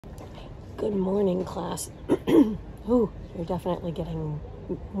Good morning, class. Ooh, you're definitely getting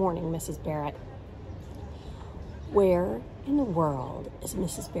morning, Mrs. Barrett. Where in the world is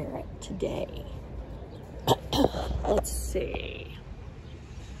Mrs. Barrett today? Let's see.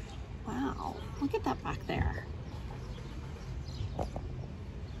 Wow, look at that back there.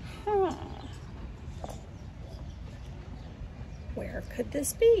 Huh. Where could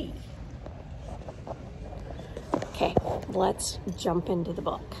this be? Okay, let's jump into the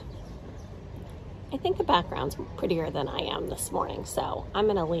book. I think the background's prettier than I am this morning, so I'm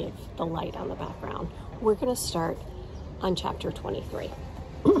going to leave the light on the background. We're going to start on chapter 23.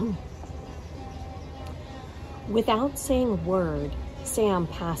 Without saying a word, Sam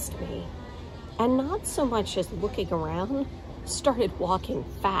passed me, and not so much as looking around, started walking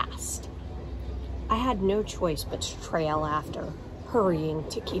fast. I had no choice but to trail after, hurrying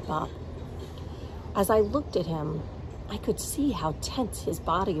to keep up. As I looked at him, I could see how tense his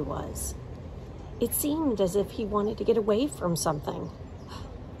body was. It seemed as if he wanted to get away from something.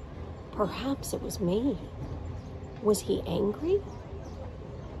 Perhaps it was me. Was he angry?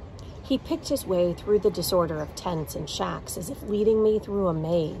 He picked his way through the disorder of tents and shacks as if leading me through a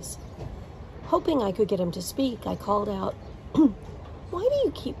maze. Hoping I could get him to speak, I called out, "Why do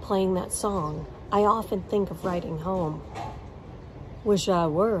you keep playing that song? I often think of writing home." "Wish I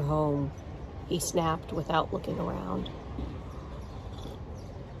were home," he snapped without looking around.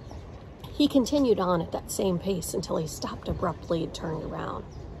 He continued on at that same pace until he stopped abruptly and turned around.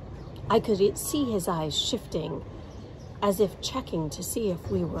 I could see his eyes shifting, as if checking to see if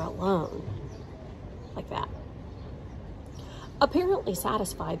we were alone. Like that. Apparently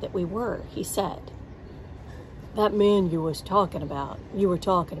satisfied that we were, he said, "That man you were talking about,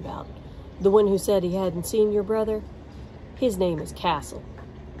 the one who said he hadn't seen your brother? His name is Castle.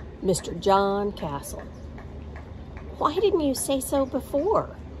 Mr. John Castle." "Why didn't you say so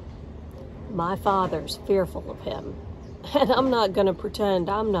before?" "My father's fearful of him, and I'm not going to pretend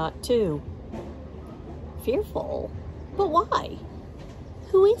I'm not too." "Fearful? But why?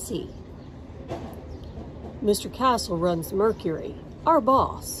 Who is he?" "Mr. Castle runs the Mercury, our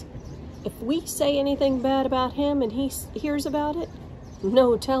boss. If we say anything bad about him and he hears about it,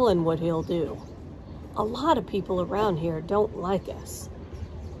 no telling what he'll do. A lot of people around here don't like us."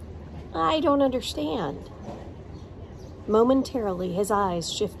 "I don't understand." Momentarily, his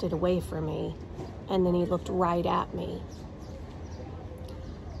eyes shifted away from me, and then he looked right at me.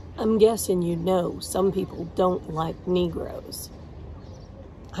 "I'm guessing you know some people don't like Negroes."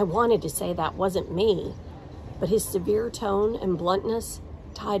 I wanted to say that wasn't me, but his severe tone and bluntness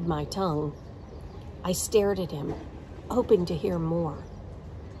tied my tongue. I stared at him, hoping to hear more.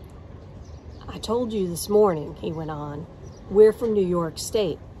 "I told you this morning," he went on, "we're from New York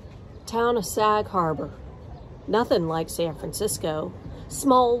State, town of Sag Harbor. Nothing like San Francisco,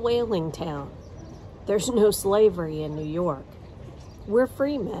 small whaling town. There's no slavery in New York. We're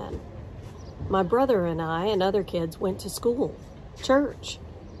free men. My brother and I and other kids went to school, church.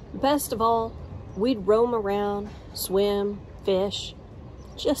 Best of all, we'd roam around, swim, fish,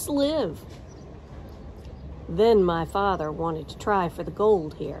 just live. Then my father wanted to try for the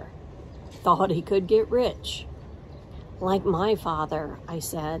gold here. Thought he could get rich." "Like my father," I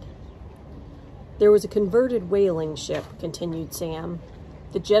said. "There was a converted whaling ship," continued Sam,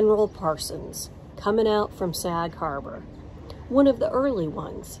 "the General Parsons, coming out from Sag Harbor. One of the early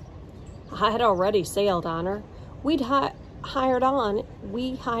ones. I had already sailed on her. We hired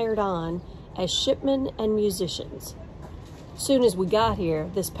on as shipmen and musicians. Soon as we got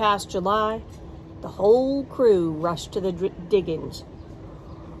here this past July, the whole crew rushed to the diggings.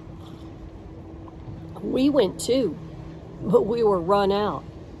 We went too, but we were run out.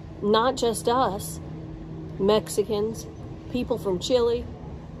 Not just us. Mexicans, people from Chile.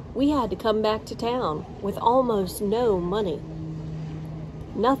 We had to come back to town with almost no money.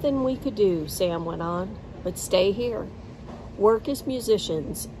 Nothing we could do," Sam went on, "but stay here, work as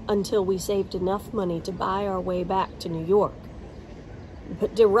musicians until we saved enough money to buy our way back to New York.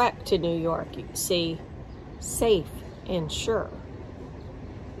 But direct to New York, you see, safe and sure.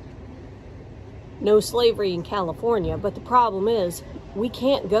 No slavery in California, but the problem is we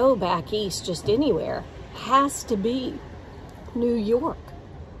can't go back east just anywhere. Has to be New York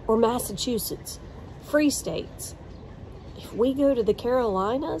or Massachusetts, free states. If we go to the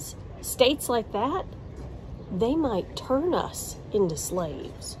Carolinas, states like that, they might turn us into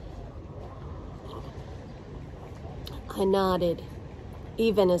slaves." I nodded,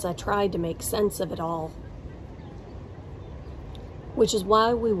 even as I tried to make sense of it all. "Which is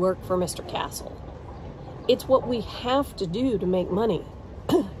why we work for Mr. Castle. It's what we have to do to make money.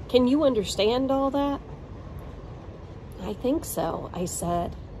 Can you understand all that?" "I think so," I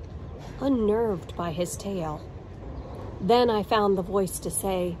said. unnerved by his tale. Then I found the voice to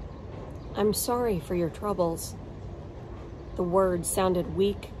say, "I'm sorry for your troubles." The words sounded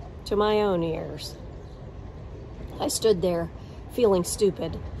weak to my own ears. I stood there, feeling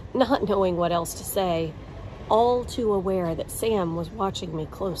stupid, not knowing what else to say, all too aware that Sam was watching me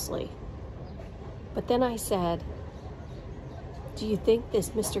closely. But then I said, "Do you think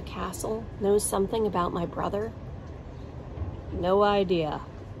this Mr. Castle knows something about my brother?" "No idea,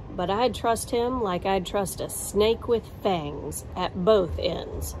 but I'd trust him like I'd trust a snake with fangs at both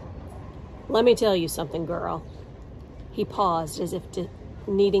ends. Let me tell you something, girl." He paused as if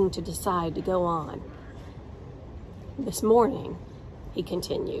needing to decide to go on. "This morning," he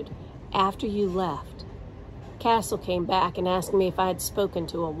continued, "after you left, Castle came back and asked me if I had spoken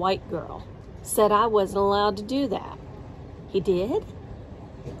to a white girl. Said I wasn't allowed to do that." "He did?"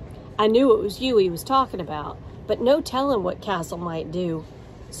 "I knew it was you he was talking about, but no telling what Castle might do.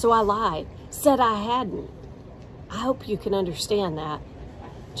 So I lied, said I hadn't. I hope you can understand that.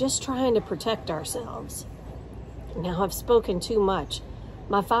 Just trying to protect ourselves. Now I've spoken too much.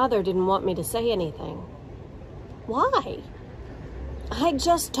 My father didn't want me to say anything." "Why?" "I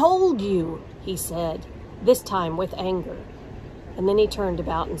just told you," he said, this time with anger. And then he turned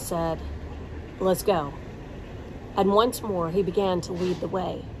about and said, "Let's go." And once more he began to lead the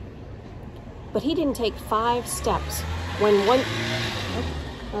way. But he didn't take 5 steps when that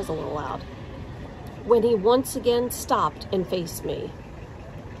was a little loud. When he once again stopped and faced me.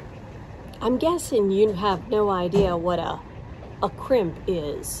 I'm guessing you have no idea what a crimp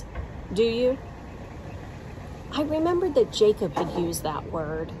is, do you? I remembered that Jacob had used that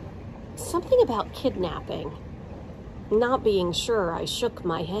word. Something about kidnapping. Not being sure, I shook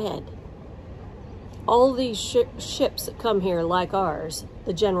my head. "All these ships that come here like ours,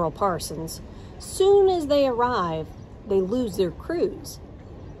 the General Parsons, soon as they arrive, they lose their crews,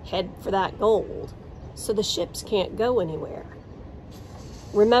 head for that gold, so the ships can't go anywhere."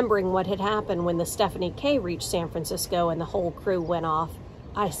 Remembering what had happened when the Stephanie K reached San Francisco and the whole crew went off,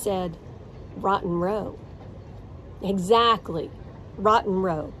 I said, "Rotten Row." "Exactly, Rotten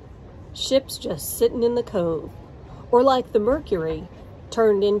Row. Ships just sitting in the cove, or like the Mercury,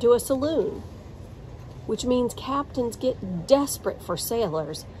 turned into a saloon. Which means captains get desperate for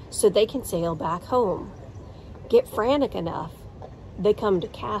sailors so they can sail back home. Get frantic enough, they come to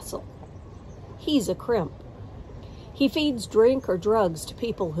Castle. He's a crimp. He feeds drink or drugs to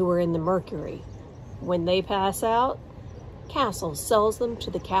people who are in the Mercury. When they pass out, Castle sells them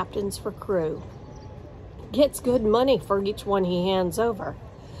to the captains for crew. Gets good money for each one he hands over.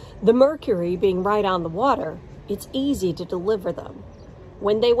 The Mercury being right on the water, it's easy to deliver them.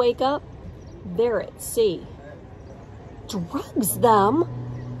 When they wake up, they're at sea." "Drugs them?"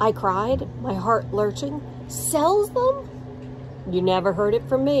 I cried, my heart lurching. "Sells them?" "You never heard it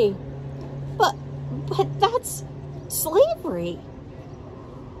from me." But that's slavery."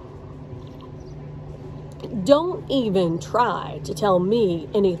 "Don't even try to tell me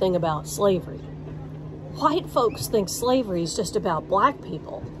anything about slavery. White folks think slavery is just about black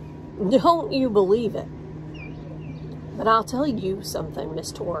people. Don't you believe it. But I'll tell you something,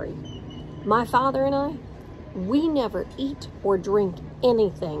 Miss Torrey. My father and I, we never eat or drink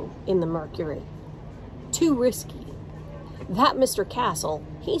anything in the Mercury. Too risky. That Mr. Castle,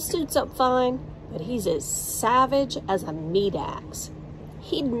 he suits up fine, but he's as savage as a meat axe.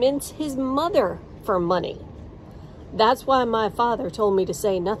 He'd mince his mother for money. That's why my father told me to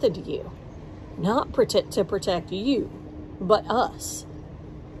say nothing to you. Not to protect you, but us.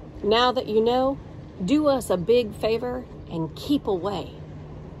 Now that you know, do us a big favor and keep away."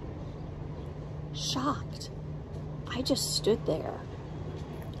 Shocked, I just stood there.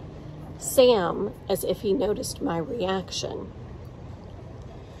 Sam, as if he noticed my reaction,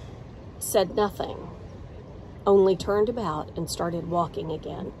 said nothing, only turned about and started walking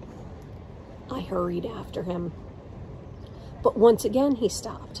again. I hurried after him. But once again he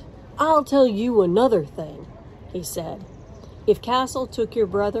stopped. "I'll tell you another thing," he said. "If Castle took your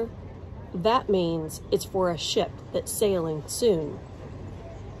brother, that means it's for a ship that's sailing soon."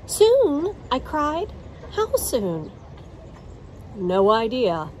 "Soon?" I cried. "How soon?" "No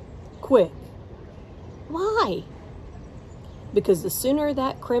idea. Quick." "Why?" "Because the sooner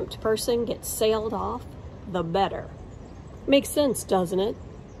that crimped person gets sailed off, the better. Makes sense, doesn't it?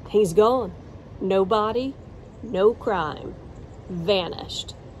 He's gone. No body, no crime.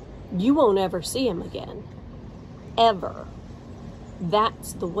 Vanished. You won't ever see him again. Ever.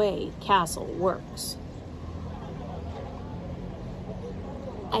 That's the way Castle works."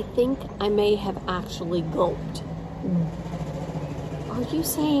 I think I may have actually gulped. "Are you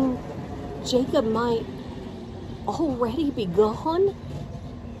saying Jacob might already be gone?"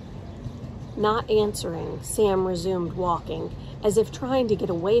 Not answering, Sam resumed walking, as if trying to get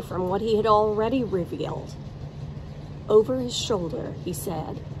away from what he had already revealed. Over his shoulder, he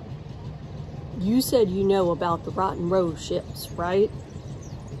said, "You said you know about the Rotten Row ships, right?"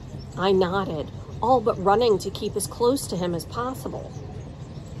 I nodded, all but running to keep as close to him as possible.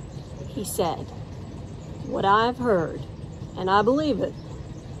 He said, "What I've heard, and I believe it,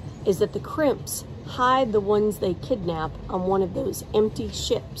 is that the crimps hide the ones they kidnap on one of those empty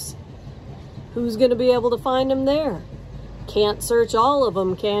ships. Who's going to be able to find them there? Can't search all of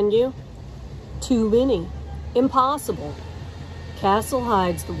them, can you? Too many. Impossible. Castle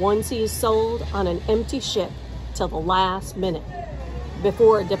hides the ones he has sold on an empty ship till the last minute,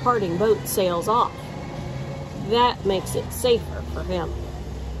 before a departing boat sails off. That makes it safer for him.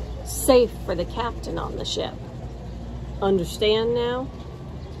 Safe for the captain on the ship. Understand now?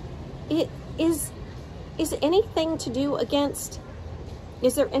 Is there anything to do against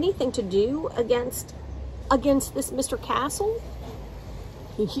this Mr. Castle?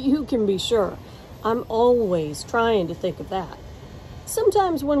 You can be sure. I'm always trying to think of that.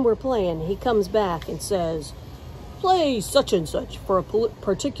 Sometimes when we're playing, he comes back and says, "Play such and such for a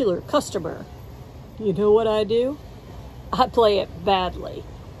particular customer." You know what I do? I play it badly.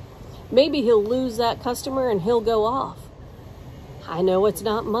 Maybe he'll lose that customer and he'll go off. I know it's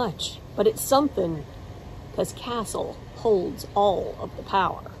not much, but it's something, because Castle holds all of the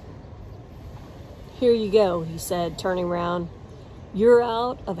power. "Here you go," he said, turning round. "You're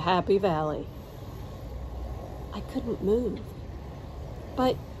out of Happy Valley." I couldn't move.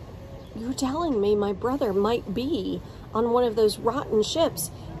 "But you're telling me my brother might be on one of those rotten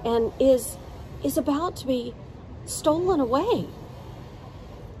ships and is about to be stolen away."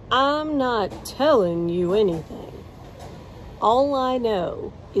 "I'm not telling you anything. All I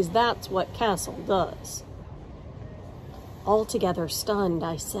know is that's what Castle does." Altogether stunned,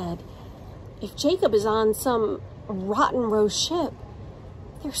 I said, "If Jacob is on some Rotten Row ship,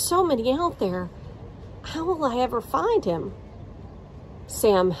 there's so many out there, how will I ever find him?"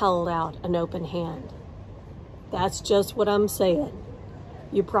 Sam held out an open hand. "That's just what I'm saying.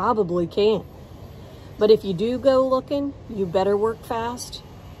 You probably can't. But if you do go looking, you better work fast,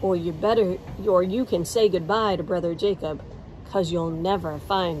 or you can say goodbye to Brother Jacob, 'cause you'll never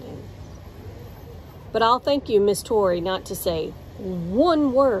find him. But I'll thank you, Miss Torrey, not to say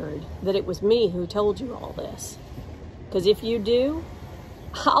one word that it was me who told you all this. 'Cause if you do,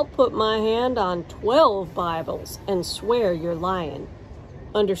 I'll put my hand on 12 Bibles and swear you're lying.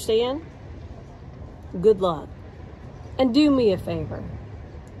 Understand? Good luck. And do me a favor.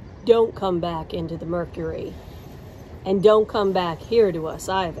 Don't come back into the Mercury. And don't come back here to us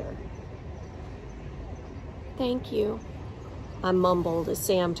either." "Thank you," I mumbled as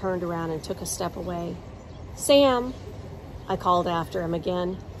Sam turned around and took a step away. "Sam," I called after him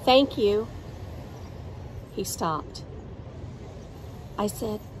again. "Thank you." He stopped. I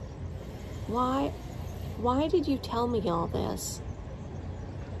said, Why did you tell me all this?"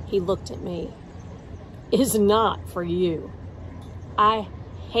 He looked at me. "It's not for you. I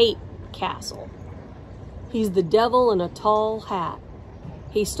hate Castle. He's the devil in a tall hat.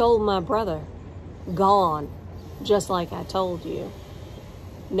 He stole my brother. Gone, just like I told you.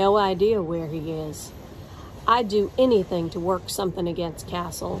 No idea where he is. I'd do anything to work something against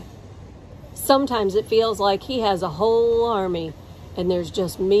Castle. Sometimes it feels like he has a whole army, and there's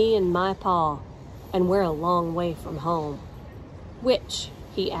just me and my pa, and we're a long way from home. Which,"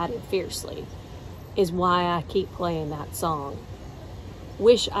 he added fiercely, "is why I keep playing that song.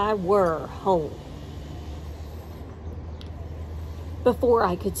 Wish I were home." Before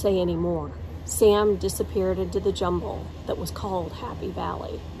I could say any more, Sam disappeared into the jumble that was called Happy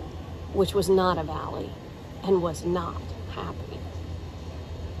Valley, which was not a valley and was not happy.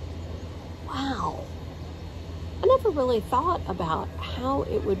 Wow. I never really thought about how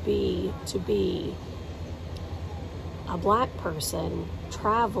it would be to be a black person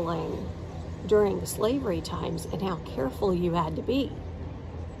traveling during slavery times and how careful you had to be.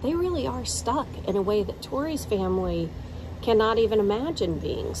 They really are stuck in a way that Tori's family cannot even imagine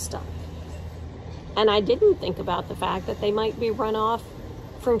being stuck. And I didn't think about the fact that they might be run off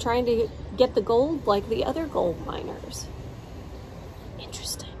from trying to get the gold like the other gold miners.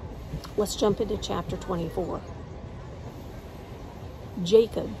 Interesting. Let's jump into chapter 24.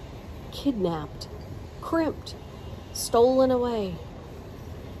 Jacob, kidnapped, crimped, stolen away.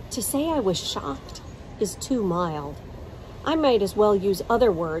 To say I was shocked is too mild. I might as well use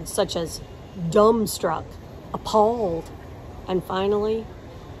other words such as dumbstruck, appalled, and finally,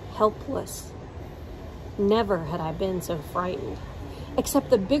 helpless. Never had I been so frightened, except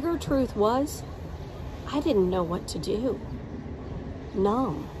the bigger truth was, I didn't know what to do.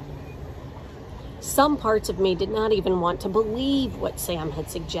 Numb. Some parts of me did not even want to believe what Sam had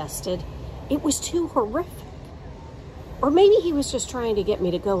suggested. It was too horrific. Or maybe he was just trying to get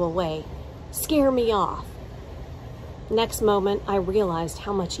me to go away, scare me off. Next moment, I realized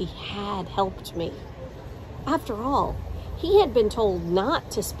how much he had helped me. After all, he had been told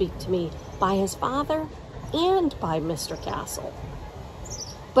not to speak to me by his father and by Mr. Castle.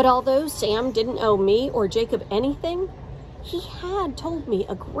 But although Sam didn't owe me or Jacob anything, he had told me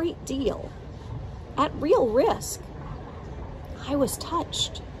a great deal, at real risk. I was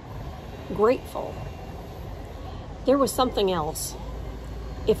touched, grateful. There was something else.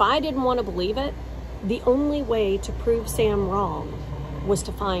 If I didn't want to believe it, the only way to prove Sam wrong was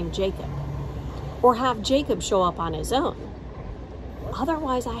to find Jacob, or have Jacob show up on his own.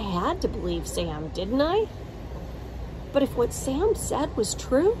 Otherwise, I had to believe Sam, didn't I? But if what Sam said was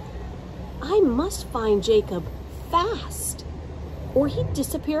true, I must find Jacob fast, or he'd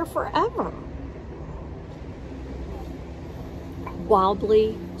disappear forever.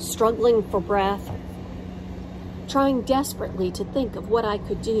 Wildly, struggling for breath, trying desperately to think of what I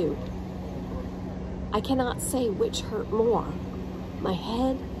could do. I cannot say which hurt more, my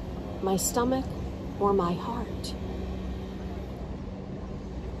head, my stomach, or my heart.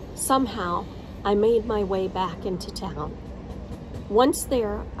 Somehow, I made my way back into town. Once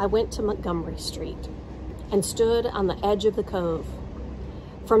there, I went to Montgomery Street and stood on the edge of the cove.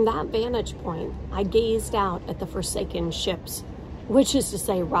 From that vantage point, I gazed out at the forsaken ships, which is to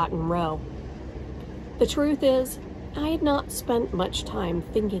say Rotten Row. The truth is, I had not spent much time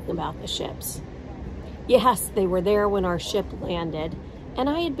thinking about the ships. Yes, they were there when our ship landed, and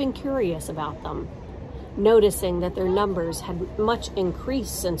I had been curious about them, noticing that their numbers had much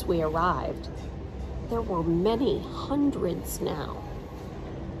increased since we arrived. There were many hundreds now.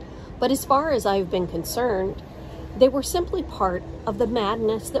 But as far as I've been concerned, they were simply part of the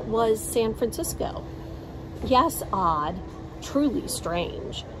madness that was San Francisco. Yes, odd, truly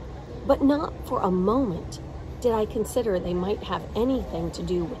strange, but not for a moment did I consider they might have anything to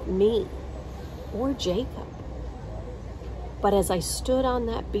do with me or Jacob. But as I stood on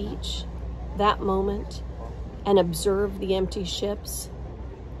that beach that moment and observed the empty ships,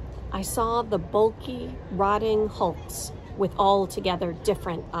 I saw the bulky, rotting hulks with altogether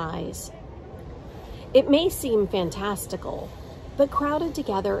different eyes. It may seem fantastical, but crowded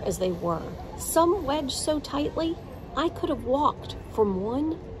together as they were, some wedged so tightly I could have walked from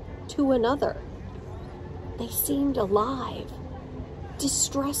one to another. They seemed alive,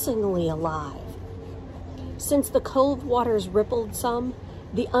 distressingly alive. Since the cove waters rippled some,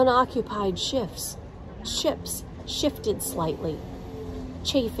 the unoccupied ships shifted slightly,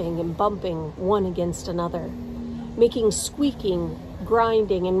 chafing and bumping one against another, making squeaking,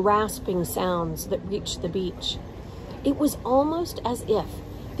 grinding, and rasping sounds that reached the beach. It was almost as if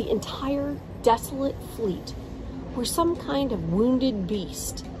the entire desolate fleet were some kind of wounded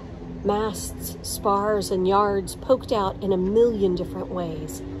beast, masts, spars, and yards poked out in a million different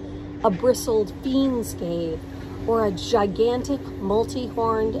ways, a bristled fiend's cave, or a gigantic,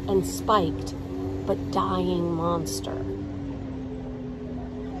 multi-horned and spiked, but dying monster.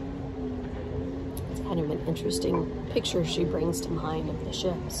 It's kind of an interesting picture she brings to mind of the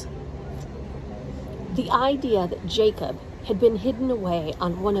ships. The idea that Jacob had been hidden away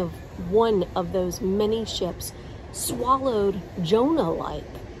on one of those many ships, swallowed Jonah-like,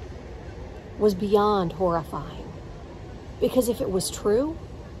 was beyond horrifying. Because if it was true,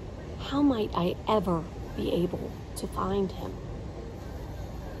 how might I ever be able to find him?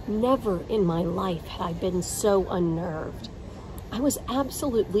 Never in my life had I been so unnerved. I was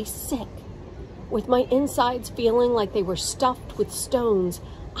absolutely sick. With my insides feeling like they were stuffed with stones,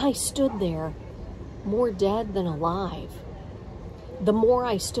 I stood there, more dead than alive. The more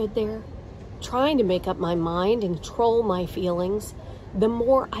I stood there, trying to make up my mind and control my feelings, the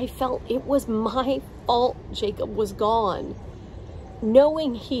more I felt it was my fault Jacob was gone.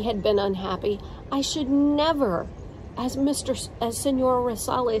 Knowing he had been unhappy, I should never, as Senor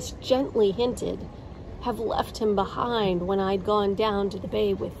Rosales gently hinted, have left him behind when I'd gone down to the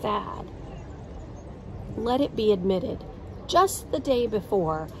bay with Thad. Let it be admitted, just the day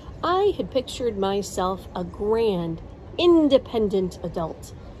before, I had pictured myself a grand, independent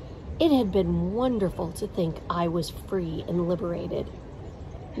adult. It had been wonderful to think I was free and liberated.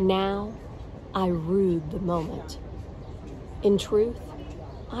 Now, I rued the moment. In truth,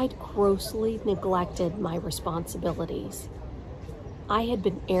 I'd grossly neglected my responsibilities. I had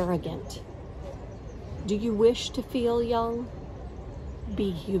been arrogant. Do you wish to feel young?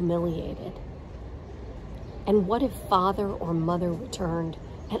 Be humiliated. And what if father or mother returned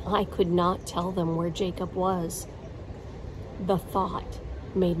and I could not tell them where Jacob was? The thought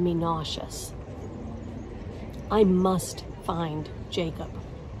made me nauseous. I must find Jacob.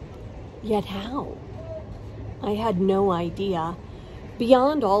 Yet how? I had no idea.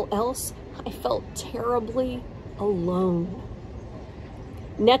 Beyond all else, I felt terribly alone.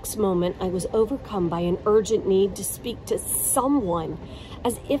 Next moment, I was overcome by an urgent need to speak to someone,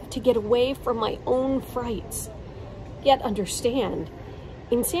 as if to get away from my own frights. Yet understand,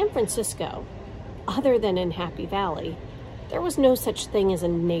 in San Francisco, other than in Happy Valley, there was no such thing as a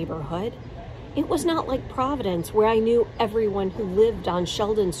neighborhood. It was not like Providence, where I knew everyone who lived on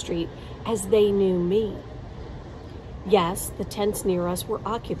Sheldon Street as they knew me. Yes, the tents near us were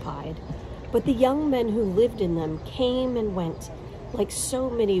occupied, but the young men who lived in them came and went like so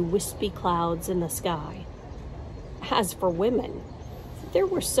many wispy clouds in the sky. As for women, there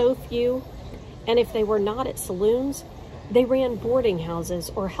were so few, and if they were not at saloons, they ran boarding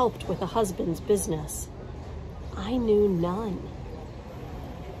houses or helped with a husband's business. I knew none.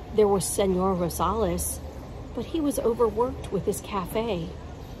 There was Senor Rosales, but he was overworked with his cafe.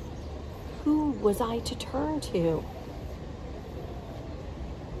 Who was I to turn to?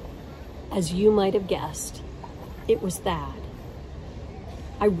 As you might have guessed, it was Thad.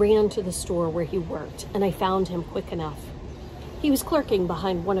 I ran to the store where he worked, and I found him quick enough. He was clerking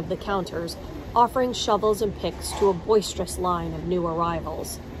behind one of the counters, offering shovels and picks to a boisterous line of new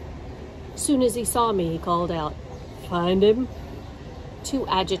arrivals. Soon as he saw me, he called out, "Find him?" Too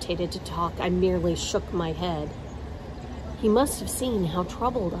agitated to talk, I merely shook my head. He must have seen how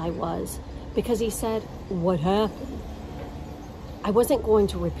troubled I was, because he said, "What happened?" I wasn't going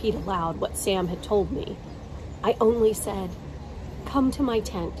to repeat aloud what Sam had told me. I only said, "Come to my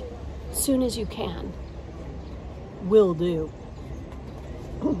tent, soon as you can." "Will do."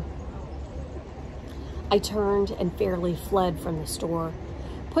 I turned and fairly fled from the store,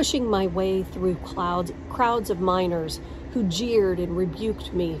 pushing my way through crowds of miners who jeered and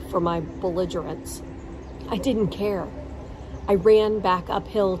rebuked me for my belligerence. I didn't care. I ran back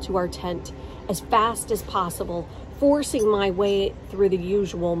uphill to our tent as fast as possible, forcing my way through the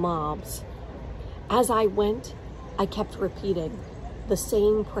usual mobs. As I went, I kept repeating the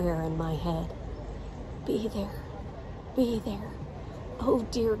same prayer in my head. Be there, be there. Oh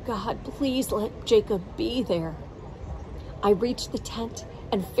dear God, please let Jacob be there. I reached the tent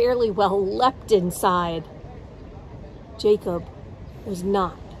and fairly well leapt inside. Jacob was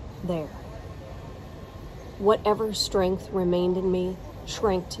not there. Whatever strength remained in me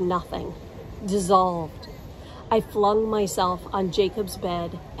shrank to nothing, dissolved. I flung myself on Jacob's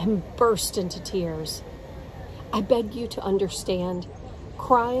bed and burst into tears. I beg you to understand,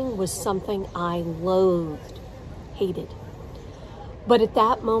 crying was something I loathed, hated. But at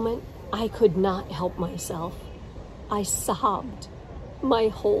that moment, I could not help myself. I sobbed. My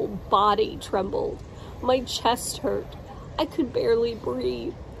whole body trembled. My chest hurt. I could barely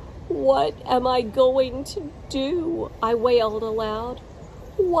breathe. What am I going to do? I wailed aloud.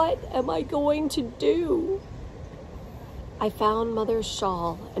 What am I going to do? I found Mother's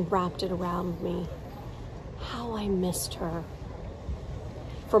shawl and wrapped it around me. How I missed her.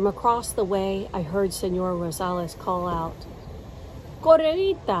 From across the way, I heard Senor Rosales call out,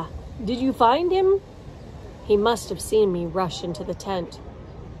 "Correrita, did you find him?" He must have seen me rush into the tent.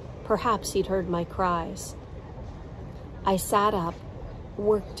 Perhaps he'd heard my cries. I sat up,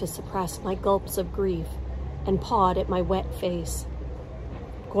 worked to suppress my gulps of grief, and pawed at my wet face.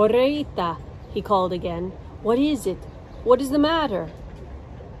 "Correrita," he called again. "What is it? What is the matter?"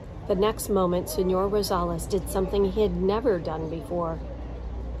 The next moment, Senor Rosales did something he had never done before.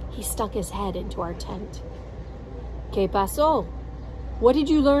 He stuck his head into our tent. "¿Qué pasó? What did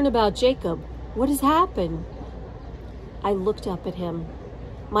you learn about Jacob? What has happened?" I looked up at him.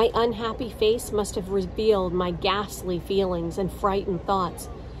 My unhappy face must have revealed my ghastly feelings and frightened thoughts,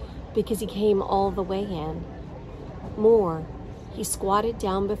 because he came all the way in. More, he squatted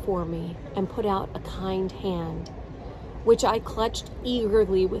down before me and put out a kind hand, which I clutched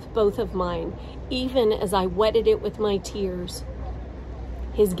eagerly with both of mine, even as I wetted it with my tears.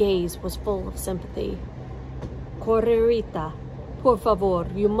 His gaze was full of sympathy. "Correrita, por favor,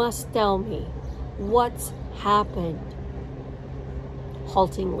 you must tell me, what's happened?"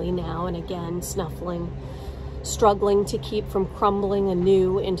 Haltingly now and again, snuffling, struggling to keep from crumbling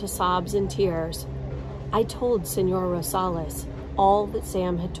anew into sobs and tears, I told Senor Rosales all that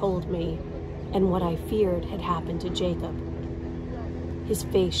Sam had told me and what I feared had happened to Jacob. His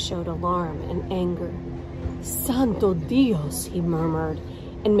face showed alarm and anger. "Santo Dios," he murmured,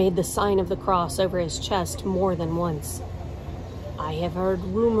 and made the sign of the cross over his chest more than once. "I have heard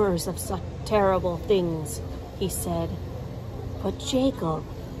rumors of such terrible things," he said. "But Jacob,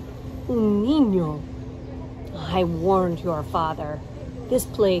 un niño, I warned your father. This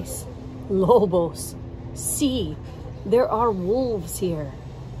place, Lobos, See, there are wolves here.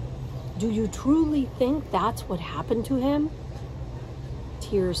 Do you truly think that's what happened to him?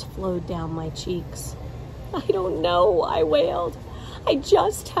 Tears flowed down my cheeks. I don't know, I wailed. I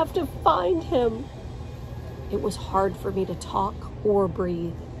just have to find him. It was hard for me to talk or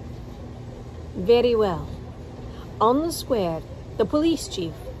breathe. Very well. On the square, the police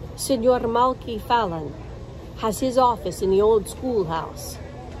chief, Senor Malky Fallon, has his office in the old schoolhouse.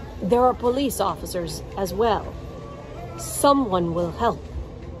 There are police officers as well. Someone will help.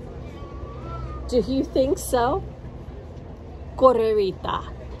 Do you think so? Correrita,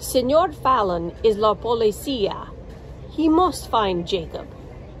 Senor Fallon is la policía. He must find Jacob.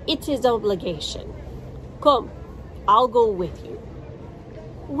 It's his obligation. Come, I'll go with you.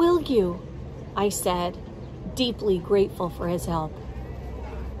 Will you? I said, deeply grateful for his help.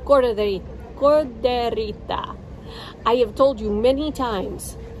 Corderita, I have told you many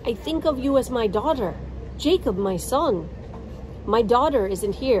times, I think of you as my daughter, Jacob, my son. My daughter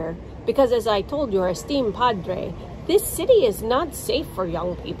isn't here because, as I told your esteemed padre, this city is not safe for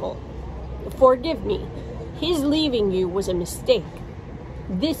young people. Forgive me, his leaving you was a mistake.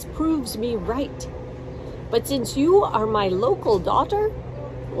 This proves me right. But since you are my local daughter,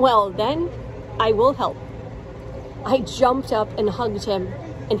 well then, I will help. I jumped up and hugged him,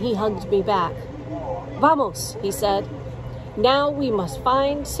 and he hugged me back. Vamos, he said. Now we must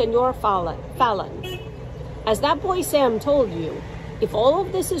find Senor Fallon. As that boy Sam told you, if all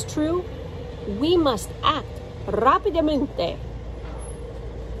of this is true, we must act rápidamente.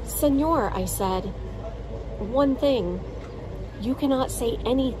 Senor, I said, one thing. You cannot say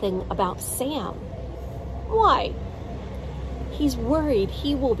anything about Sam. Why? He's worried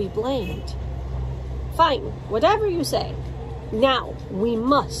he will be blamed. Fine, whatever you say. Now, we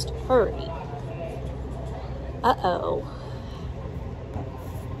must hurry. Uh-oh.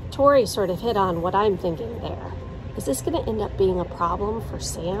 Tori sort of hit on what I'm thinking there. Is this going to end up being a problem for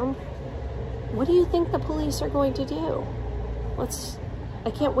Sam? What do you think the police are going to do? I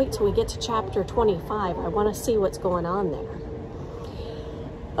can't wait till we get to chapter 25. I want to see what's going on there.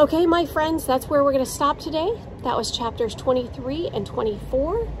 Okay, my friends, that's where we're going to stop today. That was chapters 23 and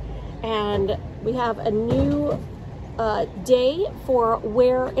 24. And we have a new day for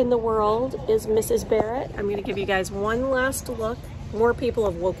Where in the World is Mrs. Barrett. I'm going to give you guys one last look. More people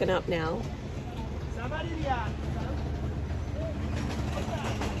have woken up now.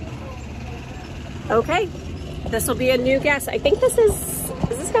 Okay, this will be a new guest. I think is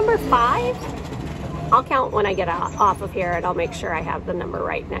this number 5? I'll count when I get off of here, and I'll make sure I have the number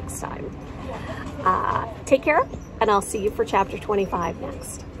right next time. Take care, and I'll see you for chapter 25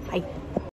 next. Bye.